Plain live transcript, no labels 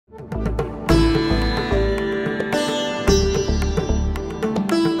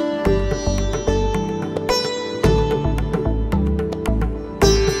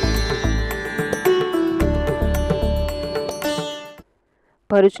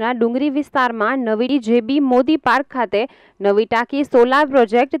ભરૂચના ડુંગરી વિસ્તારમાં નવી જેબી મોદી પાર્ક ખાતે નવી ટાંકી સોલાર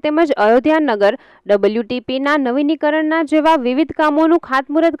પ્રોજેક્ટ તેમજ અયોધ્યાનગર WTPના નવીનીકરણના જેવા વિવિધ કામોનું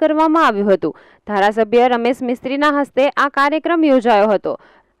ખાતમુહૂર્ત કરવામાં આવ્યું હતું। ધારાસભ્ય રમેશ મિસ્ત્રીના હસ્તે આ કાર્યક્રમ યોજાયો હતો।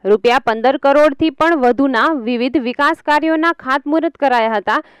 ₹15 કરોડથી પણ વધુના વિવિધ વિકાસ કાર્યોના ખાતમુહૂર્ત કરાયા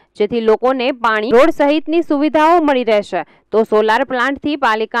હતા, જેથી લોકોને પાણી, રોડ સહિતની સુવિધાઓ મળી રહેશે તો સોલાર પ્લાન્ટથી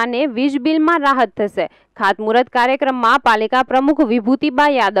પાલિકાને વીજ બિલમાં રાહત થશે। ખાતમુહૂર્ત કાર્યક્રમમાં પાલિકા પ્રમુખ વિભૂતિબા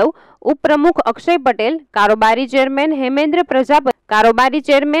યાદવ, ઉપપ્રમુખ અક્ષય પટેલ, કારોબારી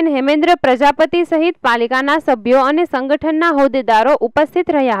ચેરમેન હેમેન્દ્ર પ્રજાપતિ સહિત પાલિકાના સભ્યો અને સંગઠનના હોદ્દેદારો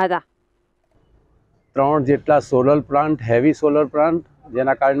ઉપસ્થિત રહ્યા હતા। 3 જેટલા solar plant, heavy solar plant,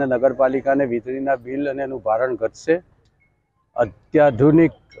 જેના કારણે નગરપાલિકાને વીજળીના બિલ અને એનું ભારણ ઘટશે।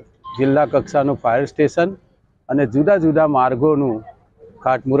 અત્યાધુનિક જિલ્લા કક્ષાનું ફાયર સ્ટેશન અને જુદા જુદા માર્ગોનું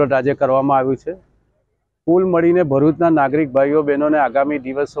ખાતમુહૂર્ત આજે કરવામાં આવ્યું છે। કુલ મળીને ભરૂચના નાગરિક ભાઈઓ બહેનોને આગામી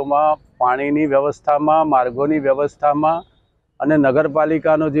દિવસોમાં પાણીની વ્યવસ્થામાં, માર્ગોની વ્યવસ્થામાં અને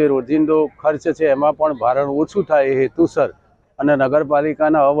નગરપાલિકાનો જે રોજિંદો ખર્ચ છે એમાં પણ ભારણ ઓછું થાય એ હેતુસર અને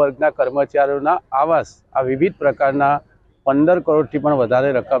નગરપાલિકાના અવર્ગના કર્મચારીઓના આવાસ, આ વિવિધ પ્રકારના 15 કરોડથી પણ વધારે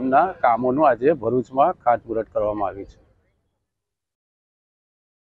રકમના કામોનું આજે ભરૂચમાં ખાતમુહૂર્ત કરવામાં આવ્યું છે।